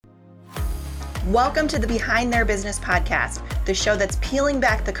Welcome to the Behind Their Business podcast, the show that's peeling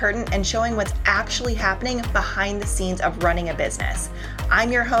back the curtain and showing what's actually happening behind the scenes of running a business.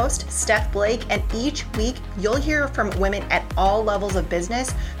 I'm your host, Steph Blake, and each week you'll hear from women at all levels of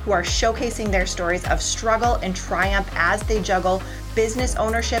business who are showcasing their stories of struggle and triumph as they juggle business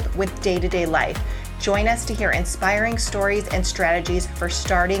ownership with day-to-day life. Join us to hear inspiring stories and strategies for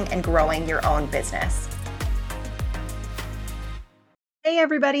starting and growing your own business. Hey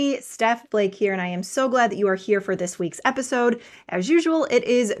everybody, Steph Blake here, and I am so glad that you are here for this week's episode. As usual, it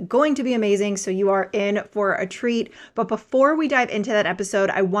is going to be amazing, so you are in for a treat. But before we dive into that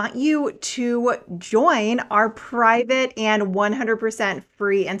episode, I want you to join our private and 100%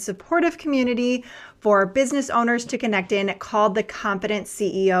 free and supportive community for business owners to connect in called the Confident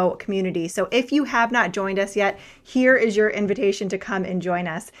CEO Community. So if you have not joined us yet, here is your invitation to come and join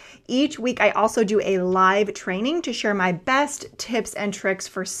us. Each week, I also do a live training to share my best tips and tricks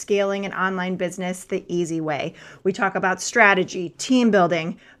for scaling an online business the easy way. We talk about strategy, team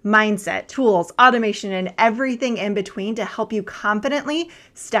building, mindset, tools, automation, and everything in between to help you confidently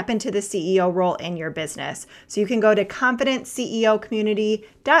step into the CEO role in your business. So you can go to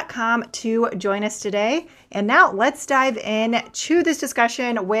confidentceocommunity.com to join us today. And now let's dive in to this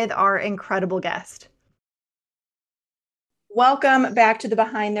discussion with our incredible guest. Welcome back to the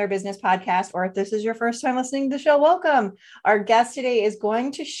Behind Their Business podcast, or if this is your first time listening to the show, welcome. Our guest today is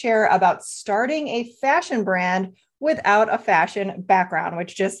going to share about starting a fashion brand without a fashion background,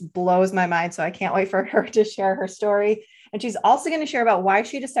 which just blows my mind. So I can't wait for her to share her story. And she's also going to share about why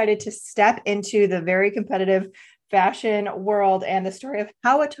she decided to step into the very competitive fashion world and the story of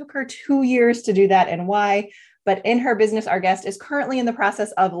how it took her 2 years to do that and why. But in her business, our guest is currently in the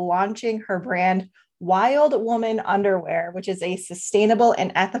process of launching her brand, Wild Woman Underwear, which is a sustainable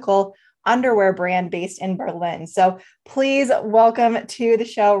and ethical underwear brand based in Berlin. So please welcome to the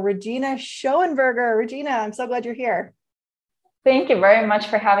show, Regina Schoenberger. Regina, I'm so glad you're here. Thank you very much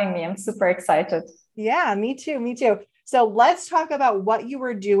for having me. I'm super excited. Yeah, me too. Me too. So let's talk about what you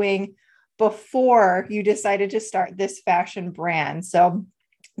were doing before you decided to start this fashion brand. So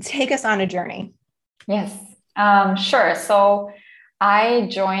take us on a journey. Yes, sure. So I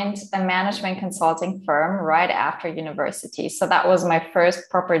joined a management consulting firm right after university. So that was my first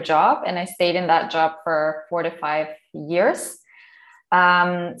proper job. And I stayed in that job for 4 to 5 years.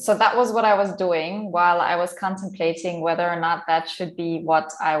 So that was what I was doing while I was contemplating whether or not that should be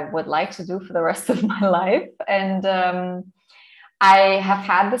what I would like to do for the rest of my life. And I have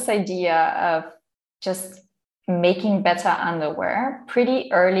had this idea of just making better underwear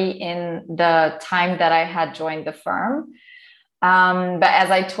pretty early in the time that I had joined the firm. But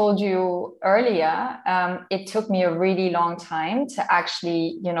as I told you earlier, it took me a really long time to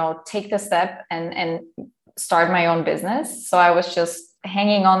actually, take the step and start my own business. So I was just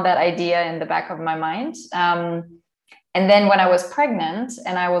hanging on that idea in the back of my mind. And then when I was pregnant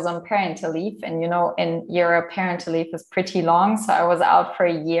and I was on parental leave, and, in Europe, parental leave is pretty long. So I was out for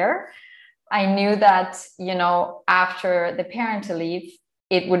a year. I knew that, after the parental leave,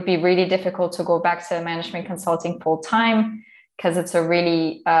 it would be really difficult to go back to management consulting full time, because it's a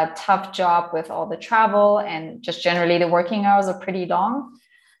really tough job with all the travel and just generally the working hours are pretty long.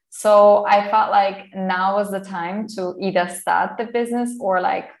 So I felt like now was the time to either start the business or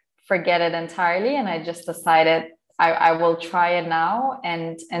forget it entirely. And I just decided I will try it now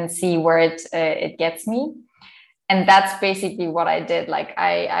and see where it gets me. And that's basically what I did.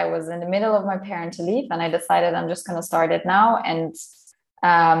 I was in the middle of my parental leave and I decided I'm just going to start it now. And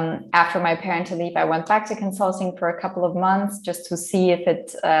after my parental leave, I went back to consulting for a couple of months just to see if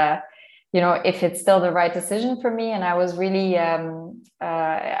if it's still the right decision for me. And I was really,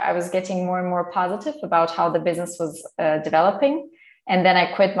 I was getting more and more positive about how the business was developing. And then I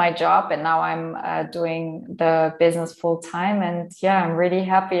quit my job and now I'm doing the business full time. And yeah, I'm really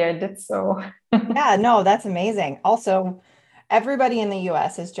happy I did so. Yeah, no, that's amazing. Also, everybody in the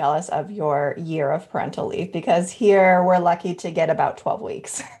US is jealous of your year of parental leave because here we're lucky to get about 12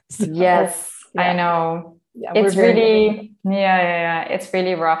 weeks. So, yes, yeah. I know. Yeah, it's really, it's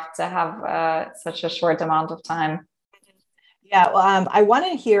really rough to have such a short amount of time. Yeah, well, I want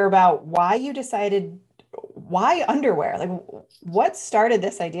to hear about why you decided, why underwear? What started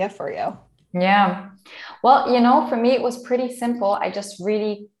this idea for you? Yeah, well, for me, it was pretty simple. I just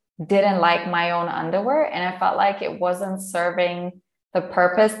really didn't like my own underwear. And I felt like it wasn't serving the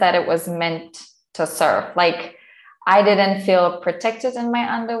purpose that it was meant to serve. I didn't feel protected in my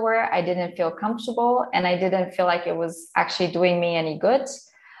underwear. I didn't feel comfortable. And I didn't feel like it was actually doing me any good.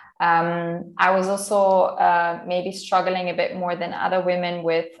 I was also maybe struggling a bit more than other women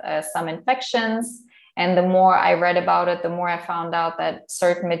with some infections. And the more I read about it, the more I found out that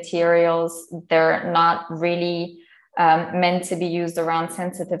certain materials, they're not really meant to be used around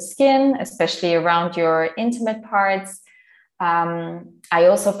sensitive skin, especially around your intimate parts. I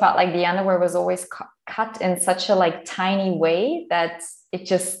also felt like the underwear was always cut in such a like tiny way that it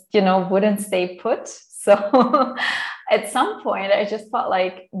just, wouldn't stay put. So at some point, I just felt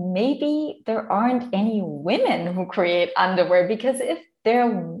like maybe there aren't any women who create underwear, because if there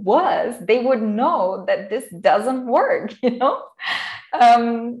was, they would know that this doesn't work, yeah,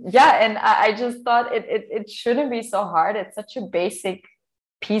 and I just thought it shouldn't be so hard. It's such a basic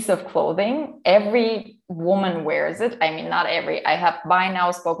piece of clothing. Every woman wears it. I mean, not every. I have by now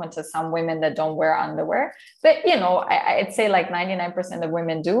spoken to some women that don't wear underwear, but I'd say like 99% of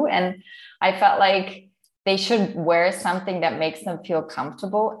women do. And I felt like they should wear something that makes them feel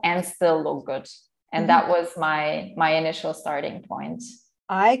comfortable and still look good. And that was my initial starting point.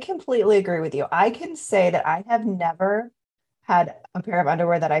 I completely agree with you. I can say that I have never had a pair of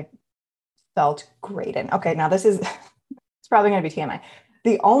underwear that I felt great in. Okay, now this is it's probably going to be TMI.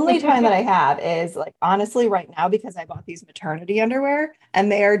 The only time that I have is like honestly right now, because I bought these maternity underwear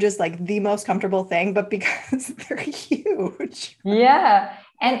and they are just like the most comfortable thing, but because they're huge. Yeah.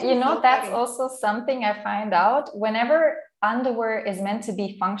 And So that's funny. also something I find out whenever underwear is meant to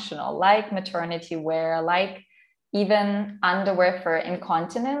be functional, like maternity wear, like even underwear for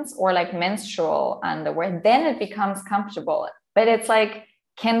incontinence or like menstrual underwear, then it becomes comfortable. But it's like,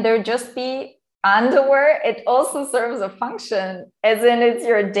 can there just be underwear? It also serves a function, as in it's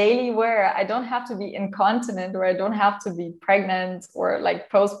your daily wear. I don't have to be incontinent, or I don't have to be pregnant or like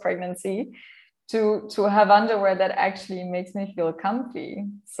post-pregnancy to have underwear that actually makes me feel comfy. Yeah.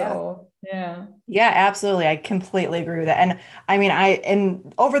 So yeah. Yeah, absolutely. I completely agree with that. And I mean,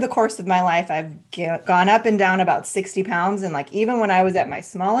 and over the course of my life, I've gone up and down about 60 pounds. And like, even when I was at my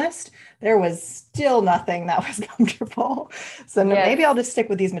smallest, there was still nothing that was comfortable. So maybe I'll Yes. just stick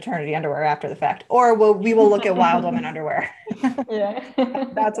with these maternity underwear after the fact, or we will look at Wild Woman underwear. Yeah.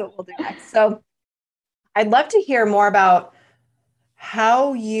 That's what we'll do next. So I'd love to hear more about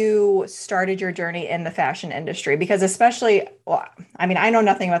how you started your journey in the fashion industry, because especially, well, I mean, I know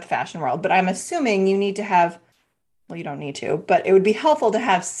nothing about the fashion world, but I'm assuming you need to have, well, you don't need to, but it would be helpful to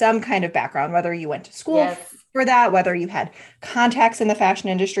have some kind of background, whether you went to school Yes. for that, whether you had contacts in the fashion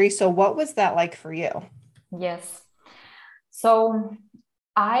industry. So what was that like for you? Yes. So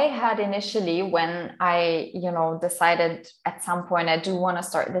I had initially, when I, decided at some point I do want to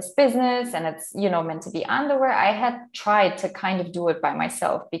start this business and it's, meant to be underwear, I had tried to kind of do it by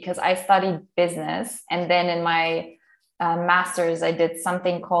myself because I studied business. And then in my master's, I did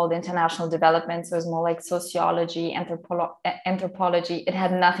something called international development. So it was more like sociology, anthropology. It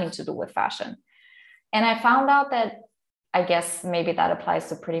had nothing to do with fashion. And I found out that, I guess maybe that applies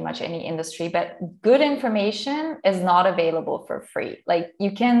to pretty much any industry, but good information is not available for free. Like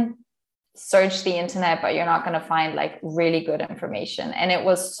you can search the internet, but you're not going to find like really good information. And it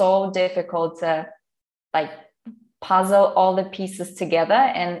was so difficult to like puzzle all the pieces together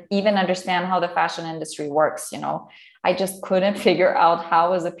and even understand how the fashion industry works. I just couldn't figure out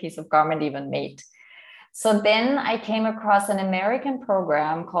how is a piece of garment even made. So then I came across an American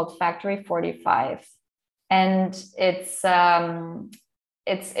program called Factory 45, and it's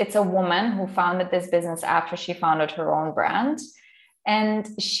a woman who founded this business after she founded her own brand, and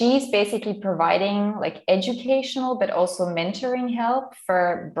she's basically providing like educational but also mentoring help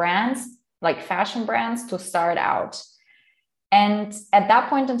for brands, like fashion brands, to start out. And at that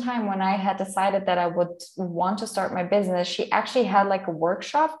point in time, when I had decided that I would want to start my business, she actually had like a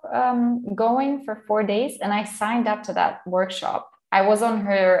workshop going for 4 days, and I signed up to that workshop. I was on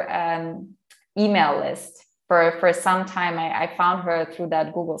her email list for some time. I found her through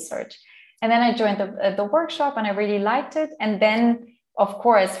that Google search. And then I joined the workshop and I really liked it. And then, of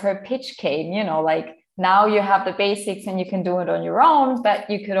course, her pitch came, like, now you have the basics and you can do it on your own, but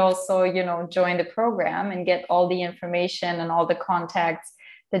you could also, join the program and get all the information and all the contacts,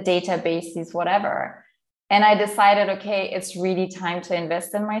 the databases, whatever. And I decided, okay, it's really time to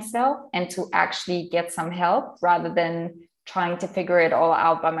invest in myself and to actually get some help rather than trying to figure it all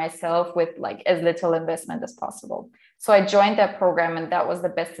out by myself with like as little investment as possible. So I joined that program, and that was the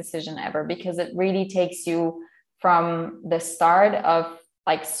best decision ever, because it really takes you from the start of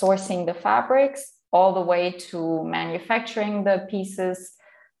like sourcing the fabrics all the way to manufacturing the pieces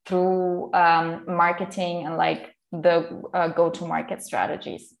through marketing and like the go-to-market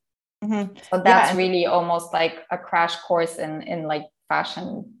strategies. Mm-hmm. So that's Yeah. really almost like a crash course in like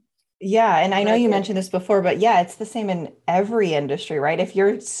fashion. Yeah. And I know Very you good. mentioned this before, but yeah, it's the same in every industry, right? If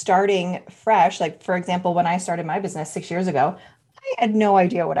you're starting fresh, like for example, when I started my business 6 years ago, I had no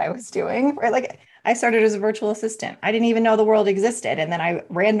idea what I was doing, right? Like I started as a virtual assistant. I didn't even know the world existed. And then I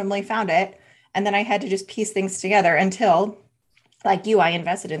randomly found it. And then I had to just piece things together until, like you, I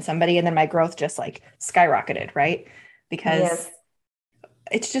invested in somebody and then my growth just like skyrocketed, right? Because Yes.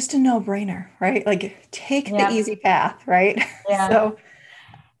 it's just a no-brainer, right? Like take the Yeah. easy path, right? Yeah. So,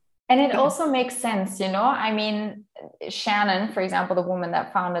 And it also makes sense, you know? I mean, Shannon, for example, the woman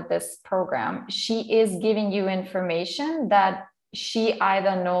that founded this program, she is giving you information that she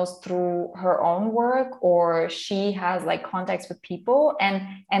either knows through her own work or she has like contacts with people, and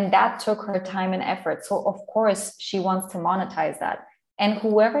that took her time and effort. So of course she wants to monetize that. And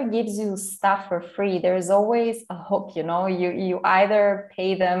whoever gives you stuff for free, there's always a hook, you know? You either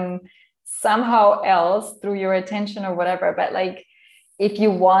pay them somehow else through your attention or whatever, but like if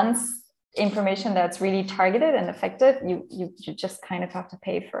you want information that's really targeted and effective, you just kind of have to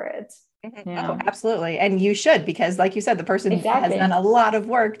pay for it. oh, Yeah, absolutely. And you should, because like you said, the person has done exactly. a lot of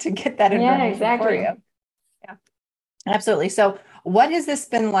work to get that Yeah, information for exactly. you. Yeah, absolutely. So what has this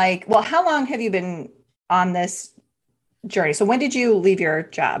been like? Well, how long have you been on this journey? So when did you leave your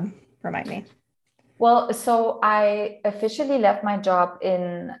job? Remind me. Well, so I officially left my job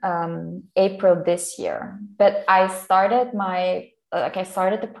in April this year, but I started I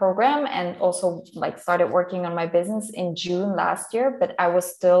started the program and also like started working on my business in June last year, but I was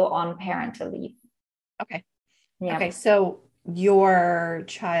still on parental leave. Okay. Yeah. Okay. So your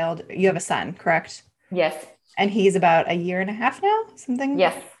child, you have a son, correct? Yes. And he's about a year and a half now, something?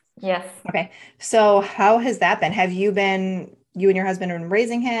 Yes. Yes. Okay. So how has that been? Have you and your husband been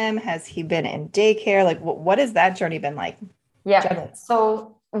raising him? Has he been in daycare? Like what has that journey been like Yeah. generally?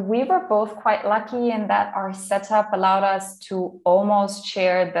 So we were both quite lucky in that our setup allowed us to almost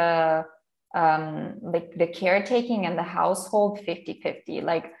share the caretaking and the household 50-50.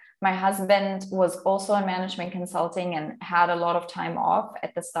 Like my husband was also in management consulting and had a lot of time off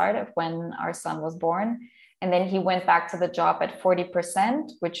at the start of when our son was born. And then he went back to the job at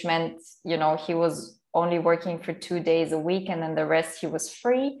 40%, which meant, you know, he was only working for 2 days a week and then the rest he was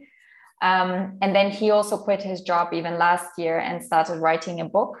free. And then he also quit his job even last year and started writing a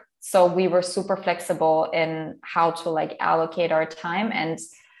book. So we were super flexible in how to like allocate our time. And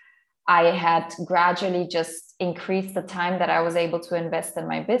I had gradually just increased the time that I was able to invest in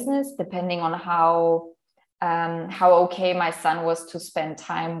my business, depending on how okay my son was to spend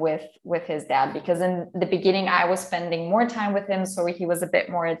time with his dad. Because in the beginning, I was spending more time with him, so he was a bit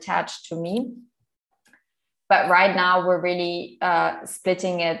more attached to me. But right now we're really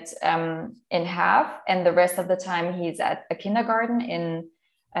splitting it in half, and the rest of the time he's at a kindergarten in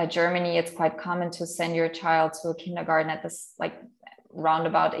Germany. It's quite common to send your child to a kindergarten at this like round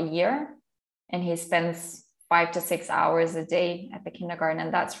about a year, and he spends 5 to 6 hours a day at the kindergarten,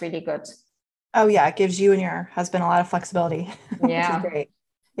 and that's really good. Oh yeah, it gives you and your husband a lot of flexibility, which is Yeah. great.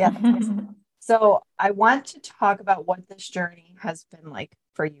 Yeah, that's awesome. So I want to talk about what this journey has been like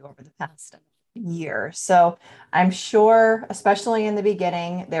for you over the past year. So I'm sure, especially in the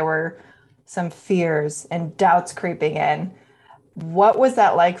beginning, there were some fears and doubts creeping in. What was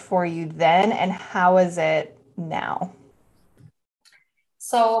that like for you then, and how is it now?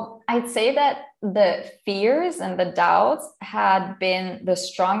 So I'd say that the fears and the doubts had been the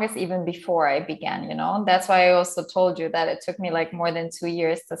strongest even before I began, you know. That's why I also told you that it took me like more than 2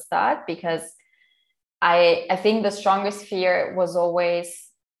 years to start, because I think the strongest fear was always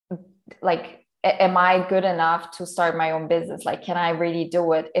like, am I good enough to start my own business? Like, can I really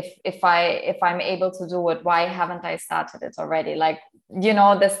do it? If I'm able to do it, why haven't I started it already? Like, you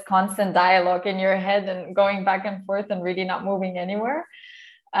know, this constant dialogue in your head and going back and forth and really not moving anywhere.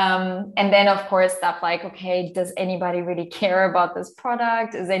 And then of course stuff like, okay, does anybody really care about this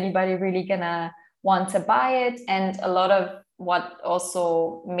product? Is anybody really gonna want to buy it? And a lot of what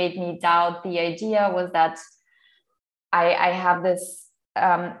also made me doubt the idea was that I have this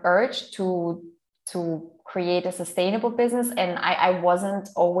urge to create a sustainable business, and I wasn't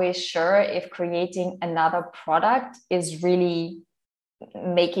always sure if creating another product is really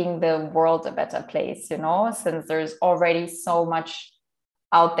making the world a better place, you know, since there's already so much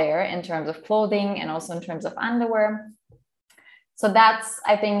out there in terms of clothing and also in terms of underwear. So that's,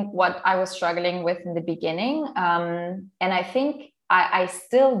 I think, what I was struggling with in the beginning. And I think I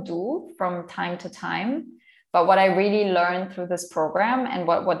still do from time to time. But what I really learned through this program, and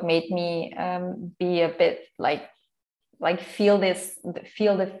what made me be a bit like feel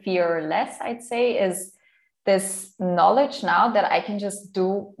the fear less, I'd say, is this knowledge now that I can just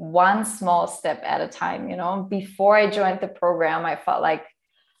do one small step at a time. You know, before I joined the program, I felt like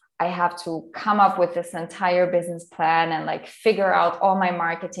I have to come up with this entire business plan and like figure out all my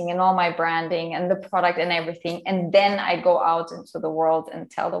marketing and all my branding and the product and everything. And then I go out into the world and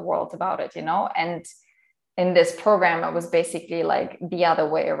tell the world about it, you know? And in this program, it was basically like the other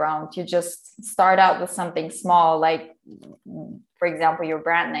way around. You just start out with something small, like, for example, your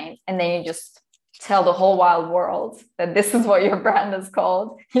brand name, and then you just tell the whole wild world that this is what your brand is called.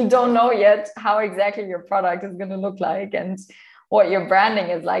 You don't know yet how exactly your product is going to look like and what your branding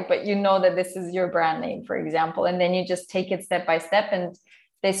is like, but you know that this is your brand name, for example, and then you just take it step by step. And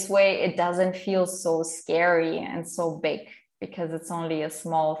this way it doesn't feel so scary and so big because it's only a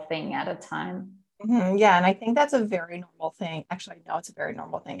small thing at a time. Yeah, and I think that's a very normal thing. Actually, no, it's a very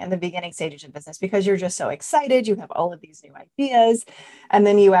normal thing in the beginning stages of business because you're just so excited. You have all of these new ideas, and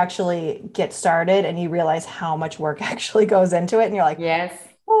then you actually get started and you realize how much work actually goes into it. And you're like, Yes.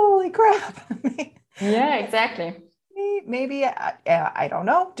 holy crap. Yeah, exactly. Maybe I don't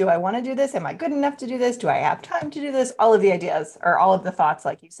know. Do I want to do this? Am I good enough to do this? Do I have time to do this? All of the ideas or all of the thoughts,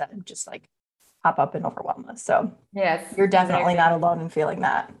 like you said, just like pop up and overwhelm us. So Yes, you're definitely not exactly. alone in feeling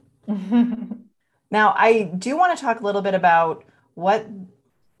that. Now, I do want to talk a little bit about what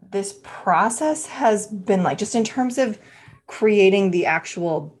this process has been like, just in terms of creating the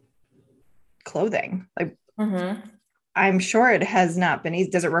actual clothing. Like, Hmm. I'm sure it has not been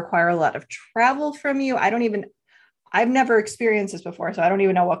easy. Does it require a lot of travel from you? I've never experienced this before, so I don't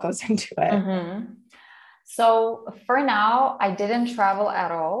even know what goes into it. Hmm. So for now, I didn't travel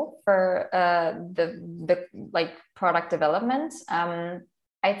at all for the like product development.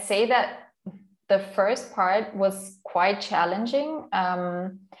 I'd say that the first part was quite challenging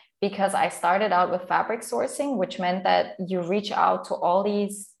because I started out with fabric sourcing, which meant that you reach out to all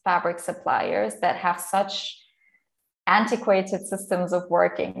these fabric suppliers that have such antiquated systems of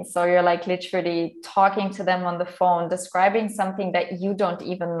working. So you're like literally talking to them on the phone, describing something that you don't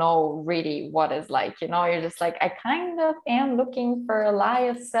even know really what is like. You know, you're just like, I kind of am looking for a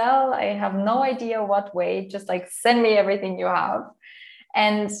lyocell. I have no idea what way, just like send me everything you have.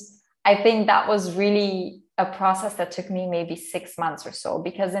 And I think that was really a process that took me maybe 6 months or so,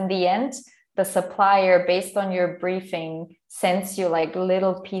 because in the end, the supplier, based on your briefing, sends you like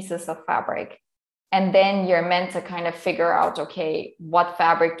little pieces of fabric. And then you're meant to kind of figure out, okay, what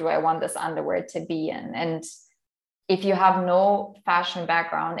fabric do I want this underwear to be in? And if you have no fashion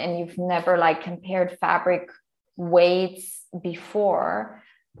background and you've never like compared fabric weights before,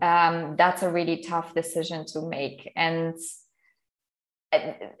 that's a really tough decision to make. And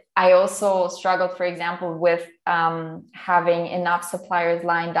I also struggled, for example, with having enough suppliers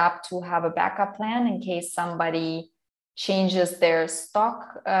lined up to have a backup plan in case somebody changes their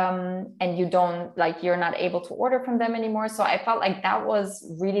stock and you don't like you're not able to order from them anymore. So I felt like that was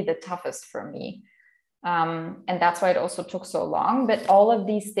really the toughest for me. And that's why it also took so long. But all of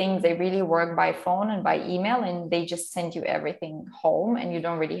these things, they really work by phone and by email, and they just send you everything home, and you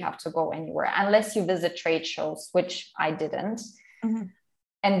don't really have to go anywhere unless you visit trade shows, which I didn't. Mhm.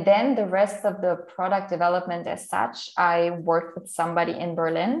 And then the rest of the product development as such, I worked with somebody in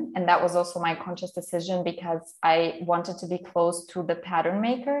Berlin. And that was also my conscious decision because I wanted to be close to the pattern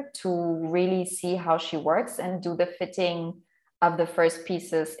maker to really see how she works and do the fitting of the first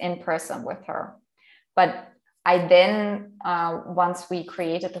pieces in person with her. But I then, once we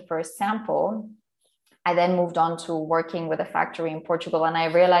created the first sample, I then moved on to working with a factory in Portugal. And I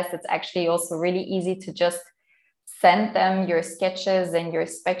realized it's actually also really easy to just send them your sketches and your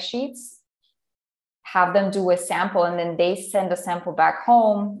spec sheets, have them do a sample, and then they send a sample back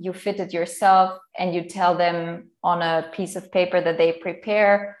home. You fit it yourself and you tell them on a piece of paper that they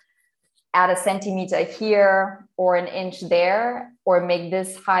prepare, add a centimeter here or an inch there, or make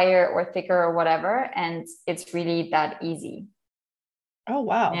this higher or thicker or whatever. And it's really that easy. Oh,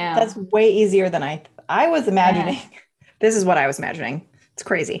 wow. Yeah. That's way easier than I was imagining. Yeah. This is what I was imagining. It's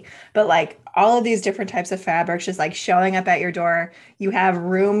crazy. But like all of these different types of fabrics just like showing up at your door. You have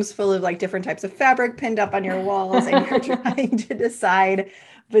rooms full of like different types of fabric pinned up on your walls, and you're trying to decide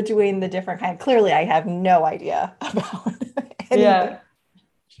between the different kind. Clearly, I have no idea about anything Yeah.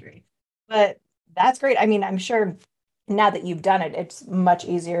 industry. But that's great. I mean, I'm sure now that you've done it, it's much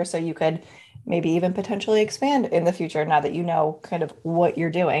easier. So you could maybe even potentially expand in the future now that you know kind of what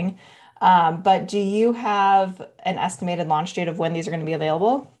you're doing. But do you have an estimated launch date of when these are going to be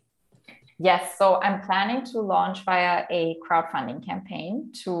available? Yes, so I'm planning to launch via a crowdfunding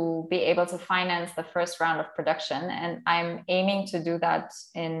campaign to be able to finance the first round of production. And I'm aiming to do that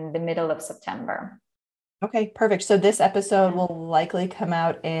in the middle of September. Okay, perfect. So this episode Yeah. will likely come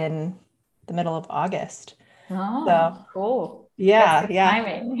out in the middle of August. So Oh, cool. That's yeah, good yeah,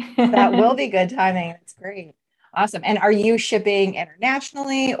 that will timing. be good timing. That's great. Awesome. And are you shipping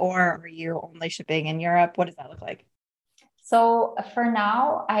internationally or are you only shipping in Europe? What does that look like? So for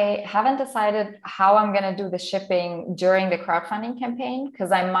now, I haven't decided how I'm going to do the shipping during the crowdfunding campaign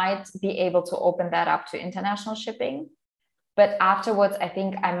because I might be able to open that up to international shipping. But afterwards, I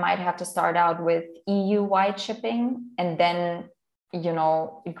think I might have to start out with EU-wide shipping and then,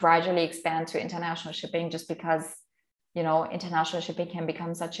 gradually expand to international shipping just because, international shipping can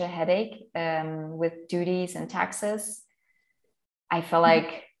become such a headache with duties and taxes. I feel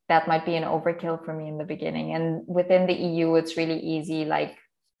like that might be an overkill for me in the beginning. And within the EU, it's really easy. Like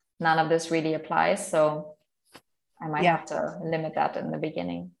none of this really applies. So I might have to limit that in the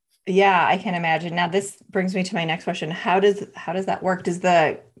beginning. Yeah, I can imagine. Now this brings me to my next question. How does that work? Does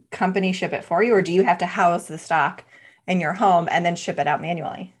the company ship it for you, or do you have to house the stock in your home and then ship it out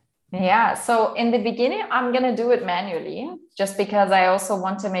manually? Yeah. So in the beginning, I'm going to do it manually just because I also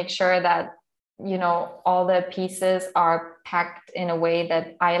want to make sure that, all the pieces are packed in a way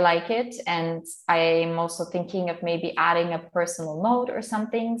that I like it. And I'm also thinking of maybe adding a personal note or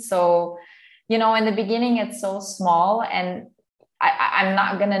something. So, in the beginning, it's so small and I'm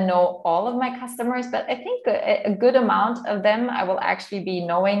not going to know all of my customers, but I think a good amount of them I will actually be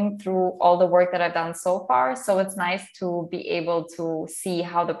knowing through all the work that I've done so far. So it's nice to be able to see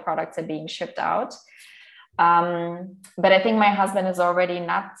how the products are being shipped out. But I think my husband is already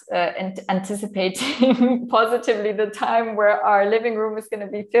not anticipating positively the time where our living room is going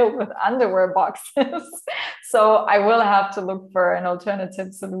to be filled with underwear boxes. So I will have to look for an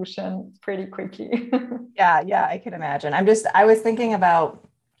alternative solution pretty quickly. Yeah, I can imagine. I was thinking about,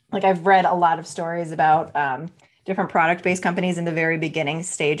 like, I've read a lot of stories about different product-based companies in the very beginning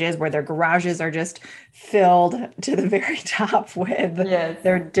stages where their garages are just filled to the very top with Yes,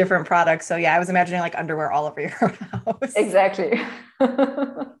 their different products. So yeah, I was imagining like underwear all over your house. exactly.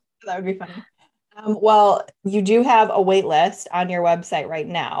 That would be funny. Well, you do have a wait list on your website right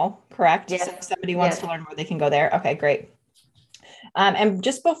now, correct? So if Yes, somebody wants yes. to learn more, they can go there. Okay, great. And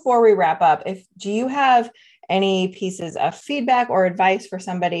just before we wrap up, if do you have any pieces of feedback or advice for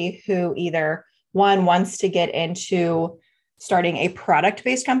somebody who either one wants to get into starting a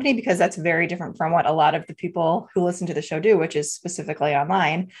product-based company, because that's very different from what a lot of the people who listen to the show do, which is specifically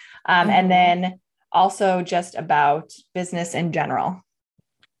online, and Mhm. then also just about business in general?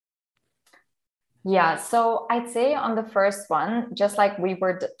 Yeah, so I'd say on the first one, just like we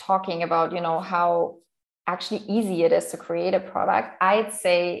were talking about, how actually easy it is to create a product, I'd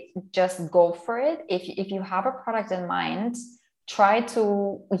say just go for it. If you have a product in mind, try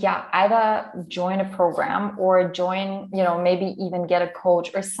to, yeah, either join a program or join, maybe even get a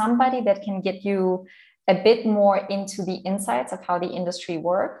coach or somebody that can get you a bit more into the insights of how the industry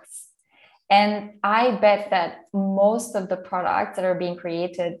works. And I bet that most of the products that are being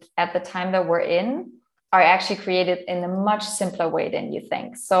created at the time that we're in are actually created in a much simpler way than you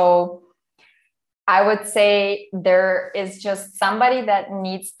think. So I would say there is just somebody that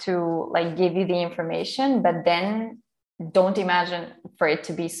needs to like give you the information, but then don't imagine for it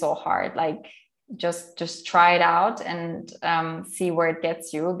to be so hard. Like just try it out and see where it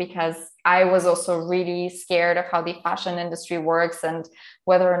gets you, because I was also really scared of how the fashion industry works and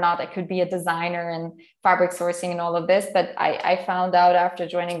whether or not I could be a designer and fabric sourcing and all of this. But I found out after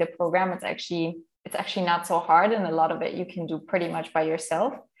joining the program it's actually not so hard, and a lot of it you can do pretty much by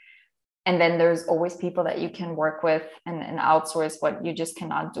yourself. And then there's always people that you can work with and outsource what you just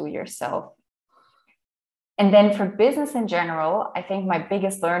cannot do yourself. And then for business in general, I think my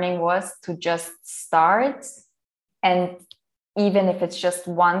biggest learning was to just start. And even if it's just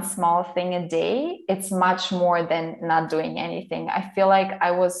one small thing a day, it's much more than not doing anything. I feel like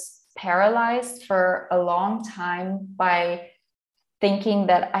I was paralyzed for a long time by thinking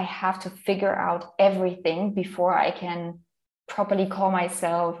that I have to figure out everything before I can properly call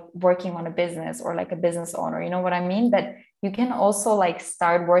myself working on a business or like a business owner. You know what I mean? But you can also like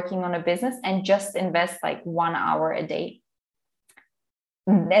start working on a business and just invest like 1 hour a day.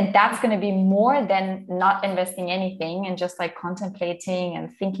 And that's going to be more than not investing anything and just like contemplating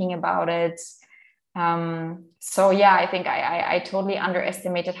and thinking about it. So yeah, I think I totally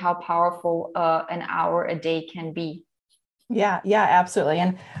underestimated how powerful an hour a day can be. Yeah, absolutely.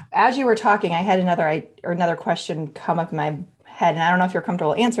 And as you were talking, I had another question come up in my head, and I don't know if you're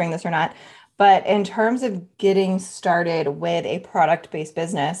comfortable answering this or not, but in terms of getting started with a product-based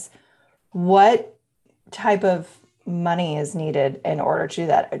business, what type of money is needed in order to do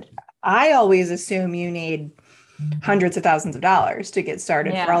that? I always assume you need hundreds of thousands of dollars to get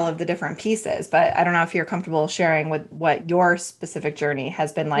started for all Yeah. of the different pieces, but I don't know if you're comfortable sharing with what your specific journey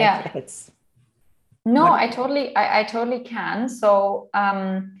has been like, if Yeah. it's No, what. I totally can. So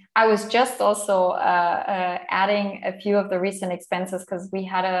I was just also adding a few of the recent expenses because we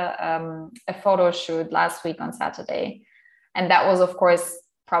had a photo shoot last week on Saturday. And that was, of course,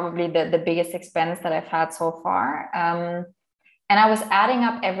 probably the biggest expense that I've had so far. And I was adding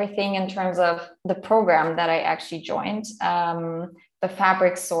up everything in terms of the program that I actually joined, the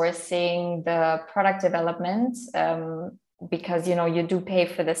fabric sourcing, the product development, because, you do pay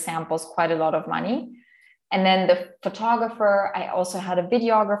for the samples quite a lot of money. And then the photographer, I also had a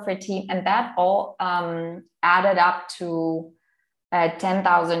videographer team, and that all added up to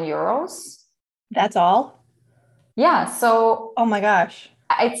 10,000 euros. That's all? Yeah. So, oh my gosh.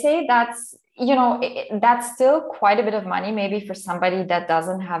 I'd say that's, that's still quite a bit of money, maybe for somebody that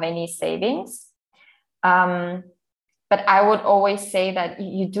doesn't have any savings. But I would always say that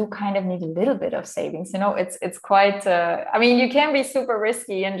you do kind of need a little bit of savings. It's quite, you can be super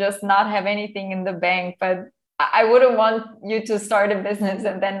risky and just not have anything in the bank, but I wouldn't want you to start a business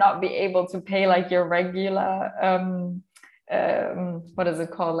and then not be able to pay like your regular, what is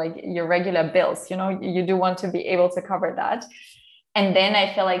it called? Like your regular bills, you do want to be able to cover that. And then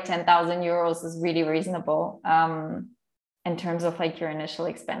I feel like 10,000 euros is really reasonable in terms of like your initial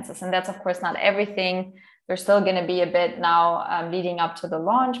expenses. And that's, of course, not everything. There's still going to be a bit now leading up to the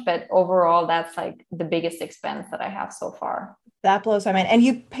launch, but overall, that's like the biggest expense that I have so far. That blows my mind. And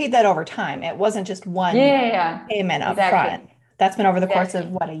you paid that over time. It wasn't just one payment up front. That's been over the course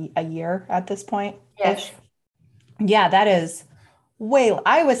of what, a year at this point? Yes. Yeah, that is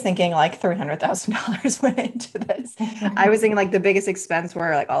I was thinking like $300,000 went into this. I was thinking like the biggest expense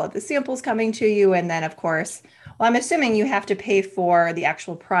were like all of the samples coming to you. And then of course, well, I'm assuming you have to pay for the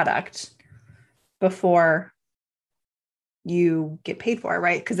actual product before you get paid for it,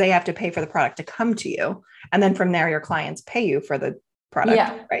 right? Because they have to pay for the product to come to you. And then from there, your clients pay you for the product,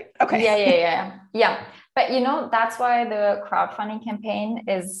 right? Okay. Yeah. But, that's why the crowdfunding campaign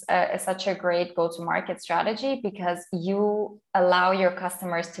is such a great go-to-market strategy, because you allow your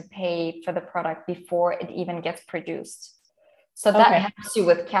customers to pay for the product before it even gets produced. So that helps you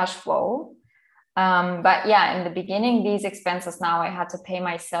with cash flow. But yeah, in the beginning, these expenses now I had to pay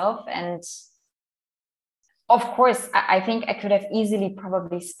myself. And of course, I think I could have easily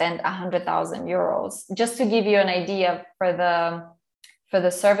probably spent 100,000 euros. Just to give you an idea, for the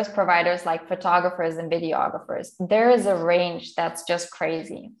service providers like photographers and videographers, there is a range that's just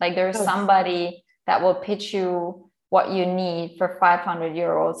crazy. Like there's somebody that will pitch you what you need for 500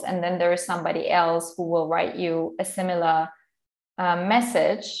 euros. And then there is somebody else who will write you a similar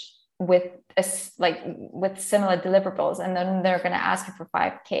message with similar deliverables. And then they're going to ask you for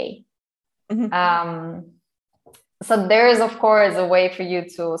 5K. Mm-hmm. So there is, of course, a way for you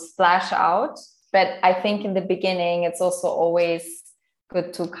to splash out. But I think in the beginning, it's also always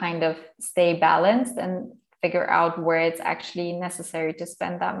good to kind of stay balanced and figure out where it's actually necessary to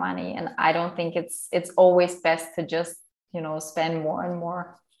spend that money. And I don't think it's always best to just, spend more and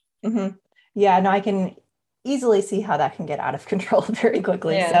more. Mm-hmm. Yeah, no, I can easily see how that can get out of control very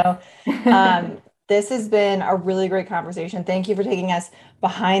quickly. Yeah. So this has been a really great conversation. Thank you for taking us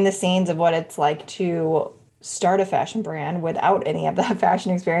behind the scenes of what it's like to start a fashion brand without any of that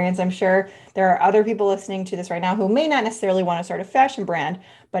fashion experience. I'm sure there are other people listening to this right now who may not necessarily want to start a fashion brand,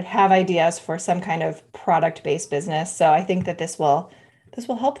 but have ideas for some kind of product-based business. So I think that this will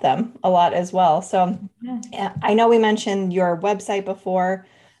help them a lot as well. So yeah, I know we mentioned your website before,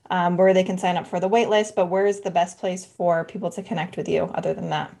 where they can sign up for the waitlist, but where is the best place for people to connect with you other than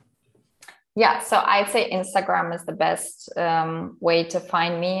that? Yeah, so I'd say Instagram is the best way to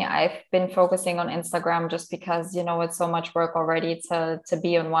find me. I've been focusing on Instagram just because, it's so much work already to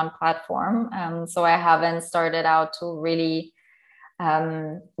be on one platform. So I haven't started out to really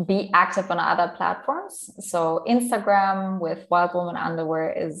be active on other platforms. So Instagram with Wild Woman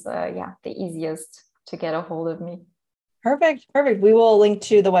Underwear is, the easiest to get a hold of me. Perfect. We will link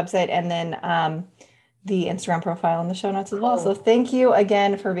to the website and then the Instagram profile in the show notes as well. So thank you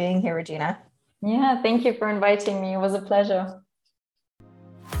again for being here, Regina. Yeah, thank you for inviting me. It was a pleasure.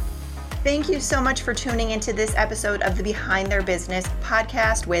 Thank you so much for tuning into this episode of the Behind Their Business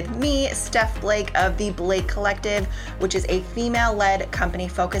podcast with me, Steph Blake of the Blake Collective, which is a female-led company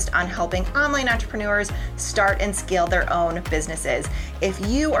focused on helping online entrepreneurs start and scale their own businesses. If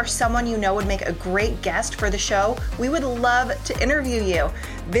you or someone you know would make a great guest for the show, we would love to interview you.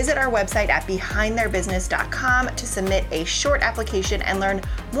 Visit our website at behindtheirbusiness.com to submit a short application and learn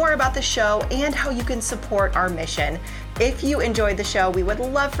more about the show and how you can support our mission. If you enjoyed the show, we would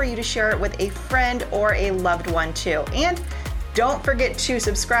love for you to share it with a friend or a loved one too. And don't forget to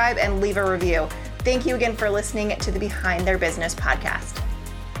subscribe and leave a review. Thank you again for listening to the Behind Their Business podcast.